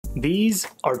These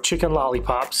are chicken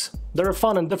lollipops. They're a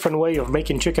fun and different way of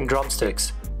making chicken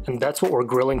drumsticks, and that's what we're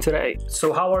grilling today.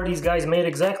 So how are these guys made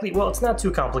exactly? Well, it's not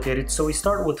too complicated. So we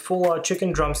start with full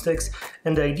chicken drumsticks,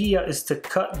 and the idea is to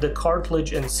cut the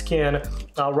cartilage and skin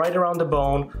right around the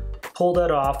bone, pull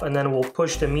that off, and then we'll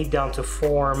push the meat down to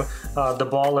form the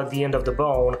ball at the end of the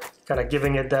bone, kind of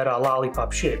giving it that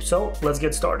lollipop shape. So let's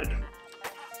get started.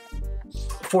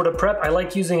 For the prep, I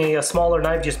like using a smaller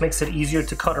knife, just makes it easier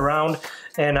to cut around.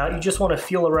 And you just want to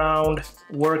feel around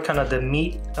where kind of the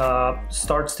meat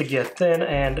starts to get thin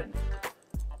and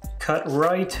cut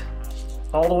right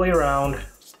all the way around.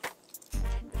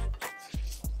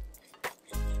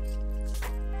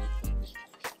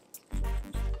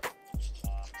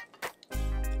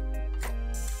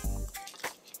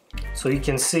 So you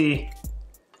can see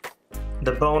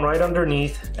the bone right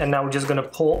underneath, and now we're just gonna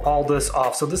pull all this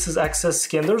off. So this is excess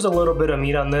skin. There's a little bit of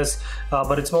meat on this,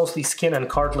 but it's mostly skin and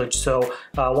cartilage. So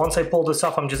once I pull this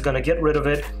off, I'm just gonna get rid of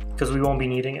it because we won't be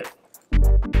needing it.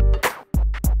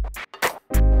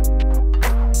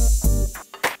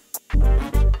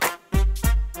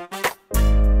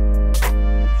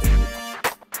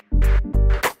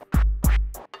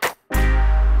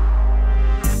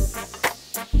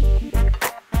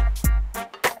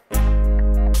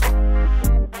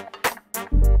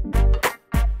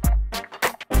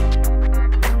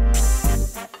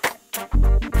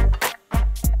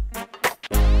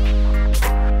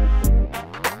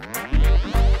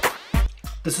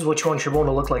 This is what you want your bone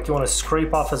to look like. You want to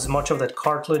scrape off as much of that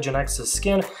cartilage and excess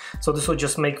skin. So this will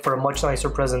just make for a much nicer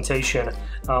presentation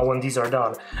when these are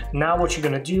done. Now what you're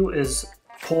going to do is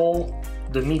pull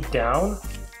the meat down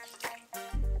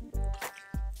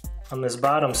on this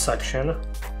bottom section.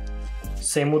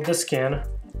 Same with the skin.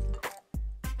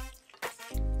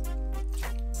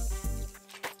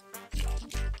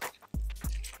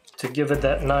 To give it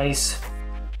that nice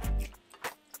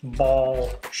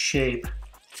ball shape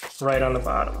right on the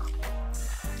bottom.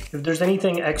 If there's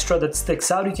anything extra that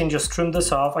sticks out, you can just trim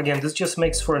this off. Again, this just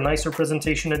makes for a nicer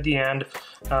presentation at the end.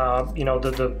 You know,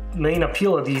 the main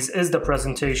appeal of these is the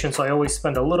presentation, so I always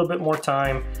spend a little bit more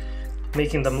time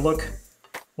making them look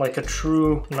like a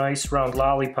true nice round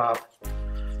lollipop,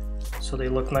 so they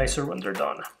look nicer when they're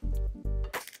done.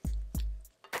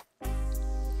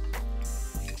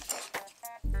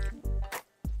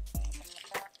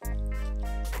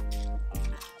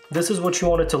 This is what you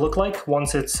want it to look like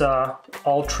once it's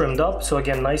all trimmed up. So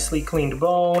again, nicely cleaned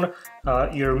bone,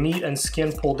 your meat and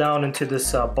skin pulled down into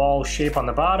this ball shape on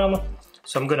the bottom.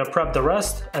 So I'm gonna prep the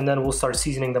rest and then we'll start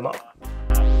seasoning them up.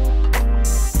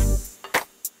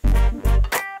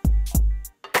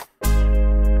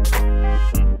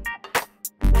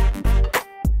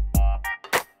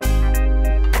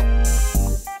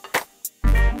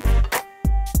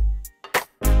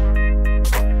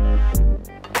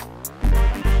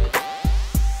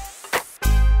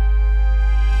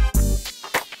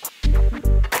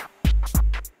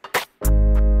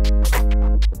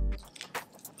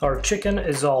 Our chicken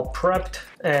is all prepped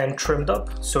and trimmed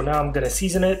up, so now I'm gonna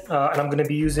season it, and I'm gonna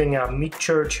be using Meat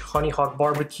Church Honey Hog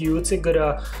Barbecue. It's a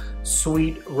good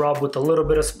sweet rub with a little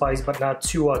bit of spice, but not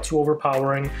too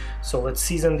overpowering. So let's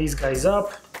season these guys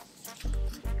up.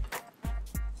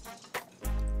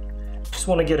 Just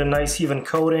want to get a nice even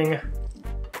coating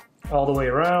all the way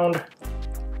around.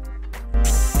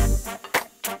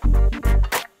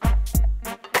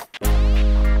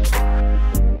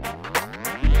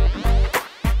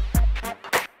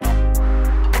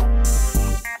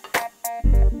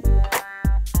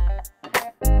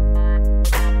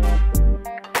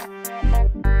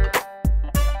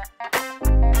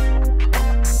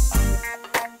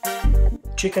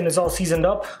 Chicken is all seasoned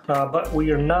up, but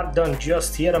we are not done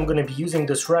just yet. I'm going to be using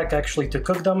this rack actually to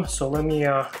cook them, so let me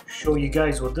show you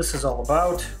guys what this is all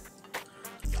about.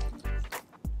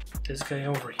 This guy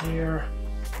over here.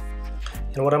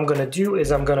 And what I'm going to do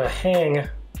is I'm going to hang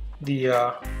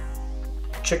the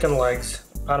chicken legs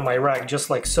on my rack just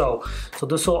like so. So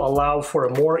this will allow for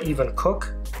a more even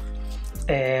cook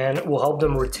and will help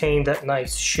them retain that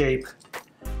nice shape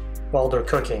while they're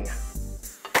cooking.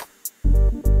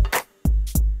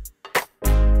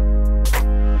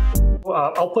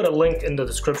 I'll put a link in the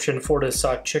description for this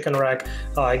chicken rack.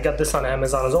 I got this on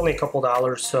Amazon. It's only a couple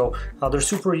dollars, so they're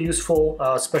super useful,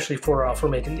 especially for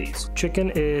making these.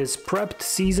 Chicken is prepped,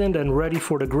 seasoned, and ready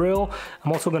for the grill.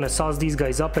 I'm also gonna sauce these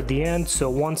guys up at the end. So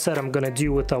one set I'm gonna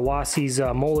do with Wasi's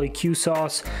mole Q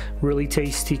sauce, really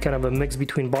tasty, kind of a mix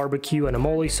between barbecue and a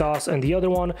mole sauce, and the other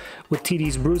one with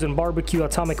TD's Brews and Barbecue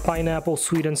Atomic Pineapple,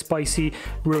 sweet and spicy,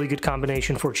 really good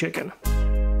combination for chicken.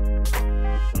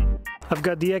 I've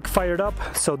got the egg fired up,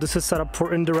 so this is set up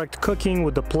for indirect cooking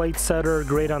with the plate setter,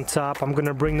 grate on top. I'm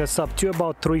gonna bring this up to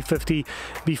about 350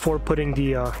 before putting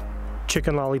the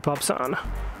chicken lollipops on.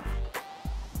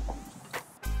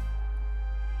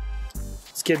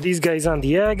 Let's get these guys on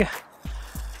the egg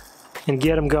and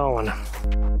get them going.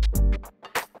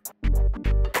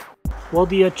 While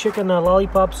the chicken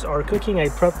lollipops are cooking, I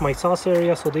prepped my sauce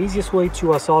area, so the easiest way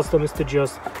to sauce them is to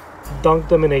just dunk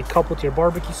them in a cup with your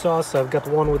barbecue sauce. I've got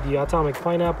one with the atomic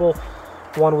pineapple,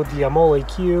 one with the mole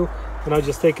Q, and I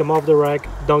just take them off the rack,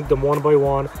 dunk them one by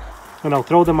one, and I'll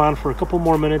throw them on for a couple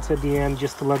more minutes at the end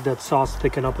just to let that sauce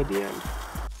thicken up at the end.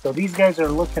 So these guys are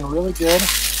looking really good.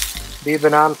 They've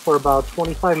been on for about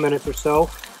 25 minutes or so.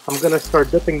 I'm gonna start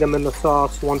dipping them in the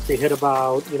sauce once they hit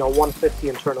about, 150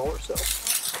 internal or so.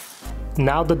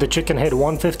 Now that the chicken hit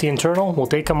 150 internal, we'll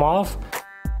take them off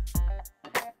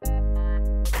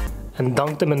and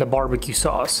dunk them in the barbecue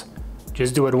sauce.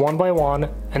 Just do it one by one,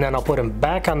 and then I'll put them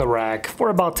back on the rack for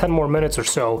about 10 more minutes or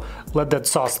so. Let that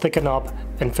sauce thicken up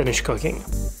and finish cooking.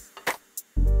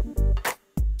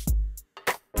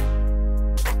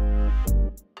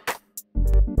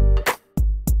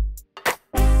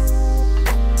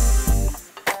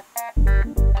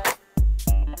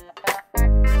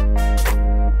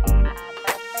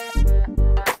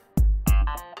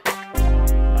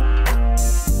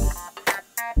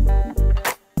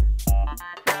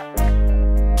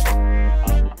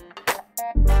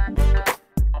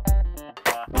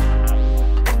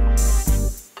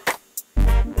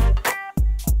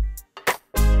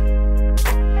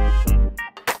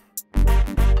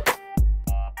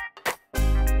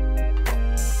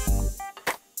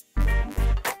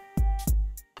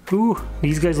 Ooh,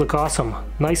 these guys look awesome.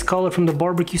 Nice color from the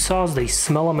barbecue sauce, they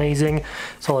smell amazing.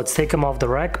 So let's take them off the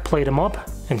rack, plate them up,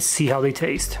 and see how they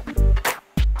taste.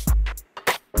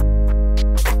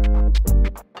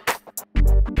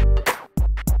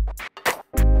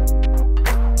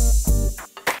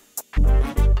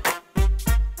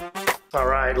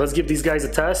 Alright, let's give these guys a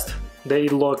test. They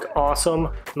look awesome.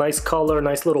 Nice color,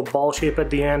 nice little ball shape at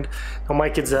the end. Now my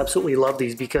kids absolutely love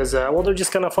these because, well, they're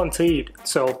just kind of fun to eat.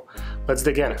 So let's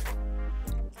dig in.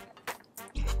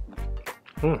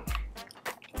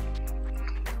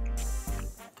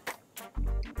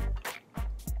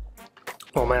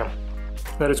 Oh man,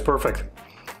 that is perfect.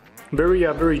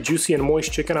 Very juicy and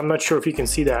moist chicken. I'm not sure if you can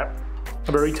see that.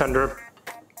 Very tender.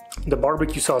 The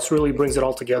barbecue sauce really brings it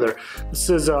all together. This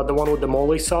is the one with the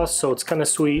mole sauce, so it's kind of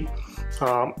sweet.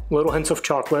 Little hints of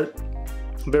chocolate.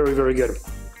 Very good.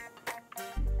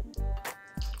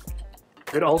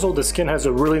 And also the skin has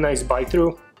a really nice bite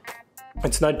through.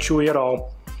 It's not chewy at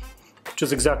all, which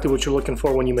is exactly what you're looking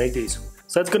for when you make these.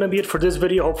 So that's gonna be it for this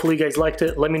video. Hopefully you guys liked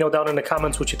it. Let me know down in the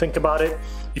comments what you think about it.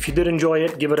 If you did enjoy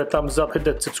it, give it a thumbs up, hit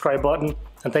that subscribe button,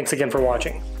 and thanks again for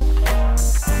watching.